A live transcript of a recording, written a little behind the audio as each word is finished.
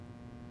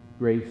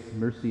Grace,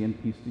 mercy, and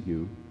peace to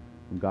you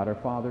from God our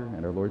Father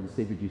and our Lord and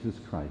Savior Jesus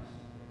Christ,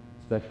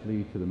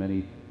 especially to the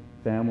many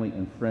family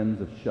and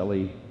friends of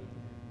Shelly,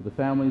 to the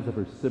families of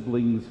her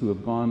siblings who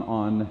have gone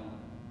on,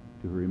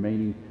 to her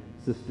remaining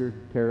sister,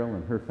 Carol,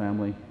 and her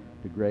family,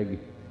 to Greg,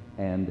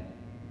 and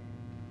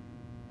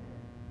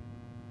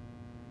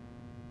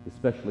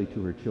especially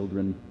to her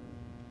children,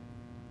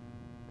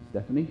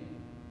 Stephanie,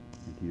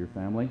 and to your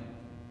family,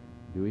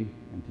 Dewey,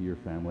 and to your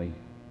family,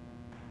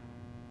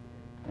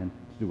 and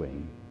to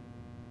Dwayne.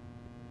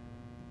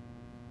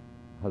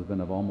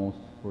 Husband of almost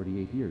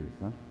 48 years,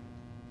 huh?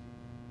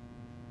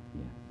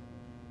 Yes.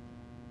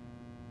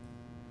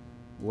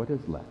 What is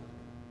left?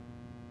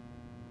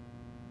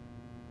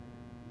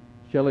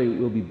 Shelly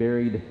will be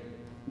buried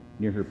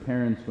near her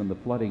parents when the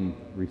flooding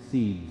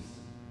recedes.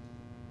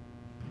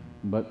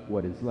 But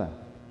what is left?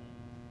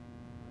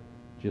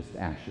 Just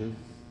ashes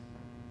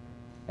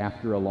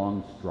after a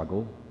long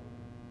struggle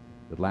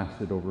that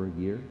lasted over a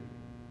year?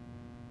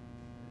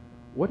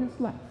 What is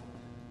left?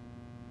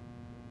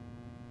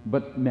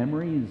 But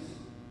memories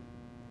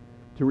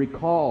to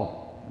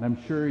recall, and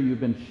I'm sure you've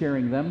been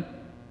sharing them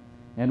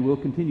and will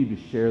continue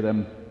to share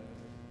them,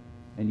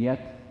 and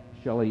yet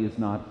Shelly is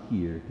not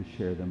here to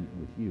share them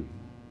with you.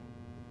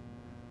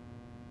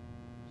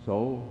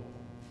 So,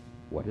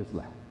 what is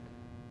left?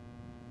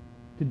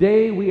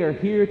 Today we are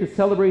here to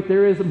celebrate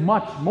there is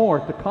much more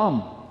to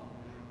come.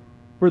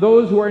 For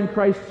those who are in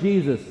Christ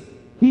Jesus,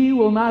 He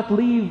will not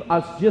leave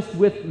us just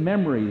with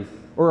memories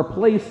or a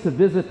place to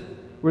visit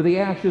where the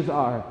ashes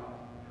are.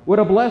 What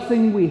a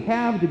blessing we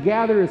have to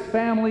gather as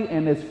family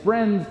and as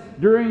friends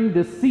during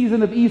this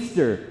season of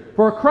Easter.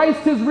 For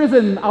Christ is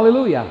risen,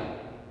 alleluia.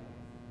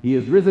 He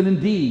is risen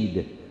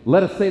indeed.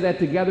 Let us say that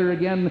together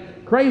again.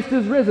 Christ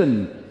is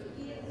risen.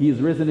 He is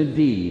risen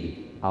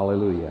indeed,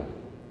 alleluia.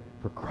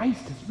 For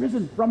Christ is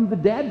risen from the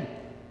dead.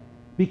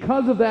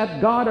 Because of that,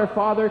 God our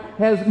Father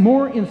has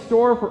more in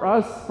store for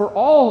us, for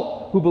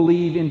all who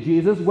believe in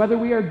Jesus, whether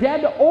we are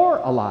dead or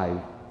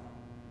alive.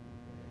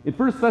 In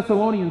 1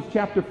 Thessalonians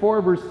chapter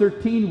 4, verse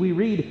 13, we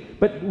read,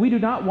 "But we do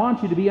not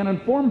want you to be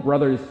uninformed,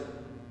 brothers,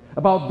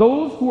 about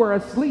those who are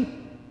asleep,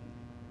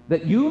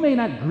 that you may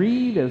not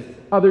grieve as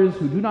others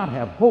who do not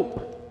have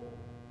hope."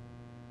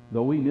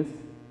 Though we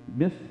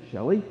miss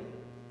Shelly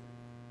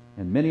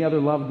and many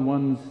other loved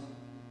ones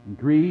and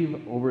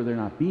grieve over their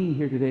not being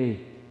here today,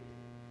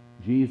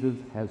 Jesus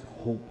has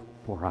hope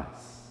for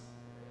us.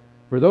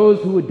 For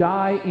those who would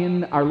die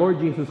in our Lord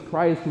Jesus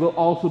Christ will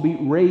also be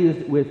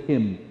raised with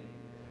Him.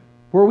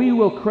 For we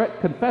will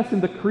confess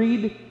in the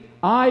Creed,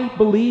 "I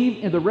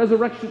believe in the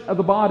resurrection of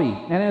the body."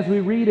 And as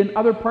we read in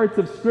other parts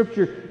of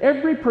Scripture,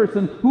 every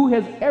person who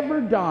has ever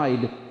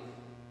died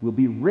will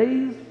be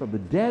raised from the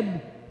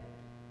dead,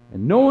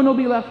 and no one will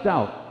be left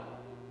out.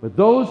 But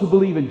those who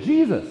believe in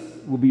Jesus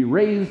will be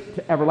raised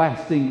to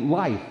everlasting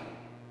life.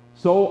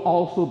 So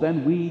also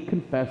then we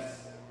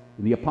confess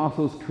in the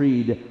Apostles'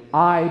 Creed,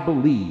 "I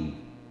believe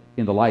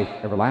in the life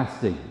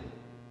everlasting."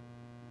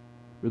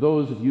 For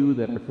those of you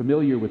that are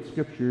familiar with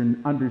Scripture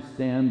and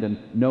understand and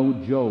know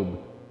Job,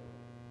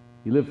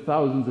 he lived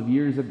thousands of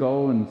years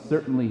ago, and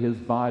certainly his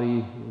body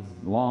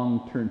is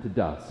long turned to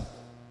dust.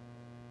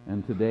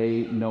 And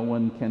today no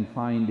one can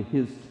find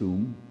his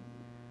tomb,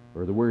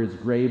 or where his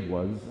grave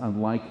was,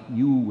 unlike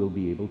you will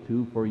be able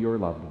to for your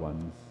loved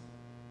ones.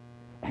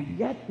 And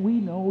yet we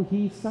know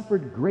he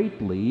suffered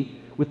greatly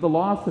with the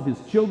loss of his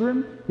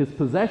children, his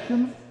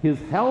possessions, his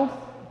health,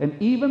 and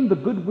even the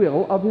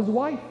goodwill of his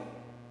wife.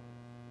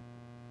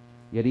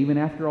 Yet even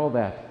after all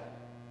that,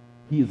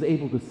 he is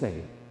able to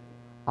say,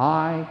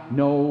 "I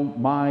know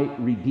my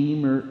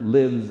Redeemer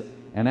lives,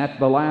 and at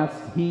the last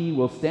he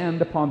will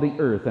stand upon the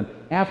earth, and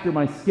after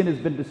my skin has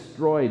been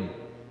destroyed,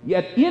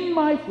 yet in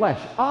my flesh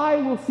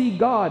I will see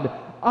God,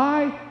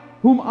 I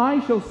whom I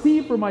shall see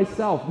for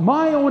myself.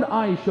 My own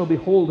eyes shall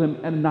behold him,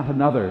 and not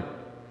another."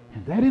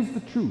 And that is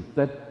the truth,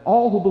 that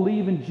all who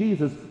believe in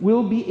Jesus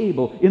will be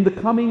able, in the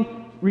coming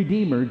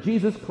Redeemer,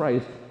 Jesus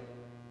Christ,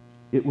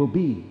 it will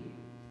be.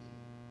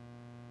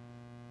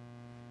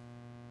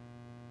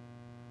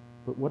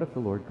 But what if the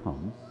Lord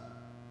comes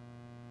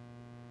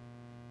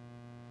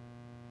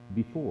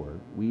before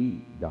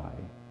we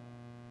die,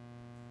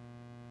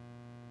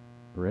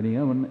 or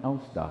anyone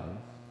else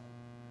dies?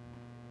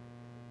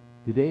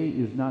 Today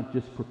is not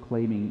just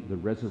proclaiming the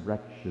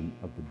resurrection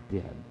of the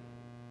dead,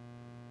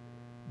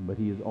 but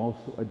he is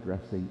also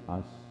addressing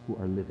us who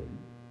are living.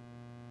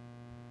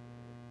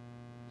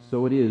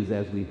 So it is,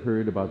 as we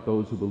heard about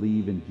those who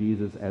believe in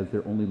Jesus as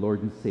their only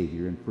Lord and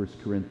Savior in 1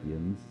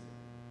 Corinthians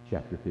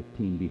chapter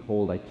 15,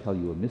 "Behold, I tell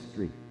you a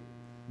mystery.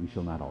 We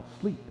shall not all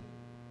sleep,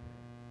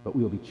 but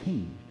we will be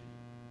changed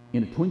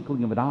in a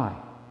twinkling of an eye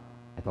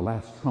at the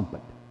last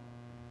trumpet."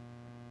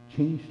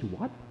 Changed to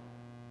what?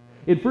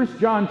 In 1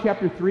 John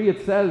chapter 3,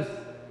 it says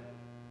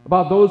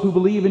about those who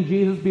believe in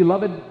Jesus,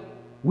 "Beloved,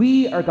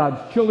 we are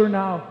God's children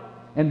now,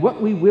 and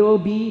what we will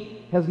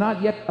be has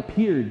not yet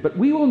appeared. But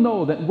we will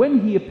know that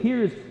when he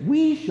appears,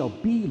 we shall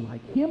be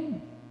like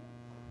him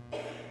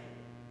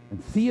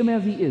and see him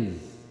as he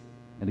is."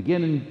 And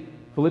again in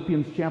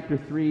Philippians chapter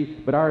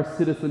 3, but our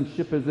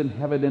citizenship is in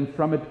heaven, and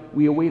from it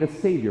we await a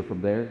Savior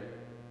from there,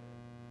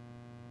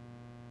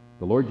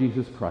 the Lord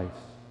Jesus Christ,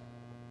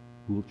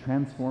 who will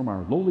transform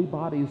our lowly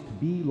bodies to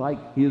be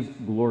like his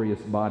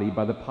glorious body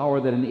by the power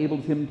that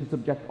enables him to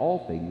subject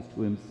all things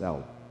to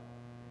himself.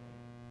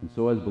 And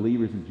so as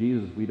believers in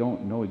Jesus, we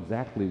don't know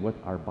exactly what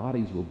our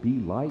bodies will be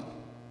like,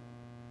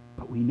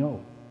 but we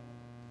know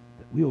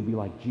that we will be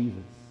like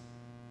Jesus.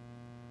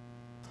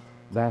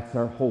 That's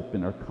our hope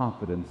and our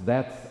confidence.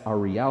 That's our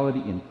reality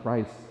in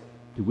Christ,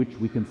 to which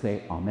we can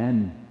say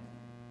amen,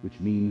 which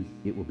means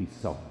it will be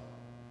so.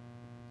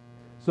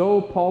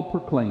 So Paul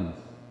proclaims,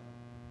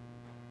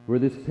 where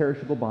this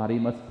perishable body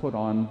must put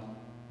on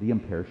the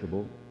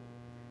imperishable,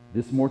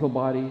 this mortal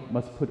body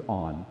must put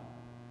on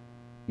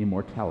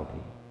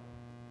immortality.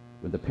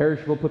 When the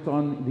perishable puts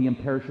on the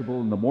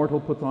imperishable and the mortal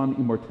puts on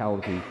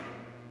immortality,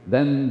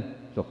 then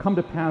shall come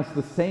to pass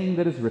the saying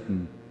that is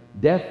written,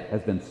 death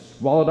has been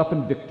swallowed up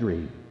in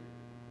victory.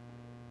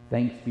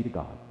 Thanks be to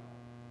God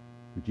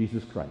through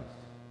Jesus Christ,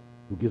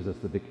 who gives us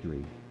the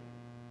victory.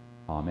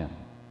 Amen.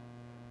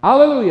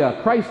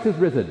 Alleluia! Christ is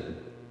risen.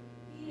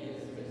 He is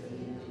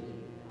risen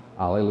indeed.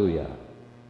 Alleluia.